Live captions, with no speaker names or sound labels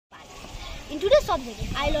In today's subject,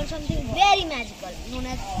 I learned something very magical known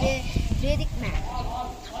as Vedic math.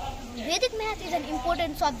 Vedic math is an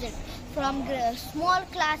important subject. From small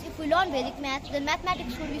class, if we learn Vedic math, then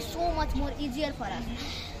mathematics will be so much more easier for us.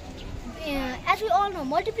 As we all know,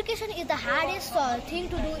 multiplication is the hardest thing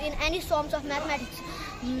to do in any forms of mathematics.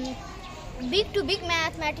 Big to big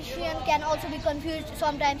mathematician can also be confused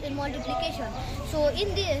sometimes in multiplication. So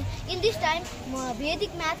in this time,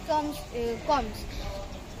 Vedic math comes.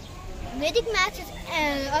 Vedic math is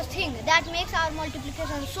a thing that makes our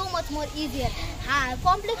multiplication so much more easier.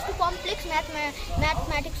 Complex to complex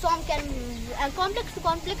mathematical sum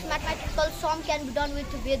can be done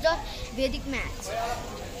with Vedic math.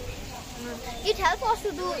 It helps us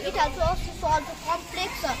to solve the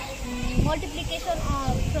complex multiplication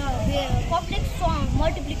complex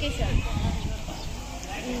multiplication.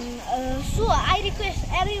 So I request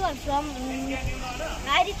everyone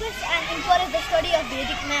and encourage the study of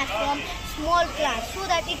Vedic math from small class, so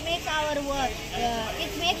that it makes our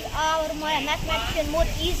mathematics more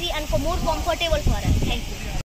easy and more comfortable for us. Thank you.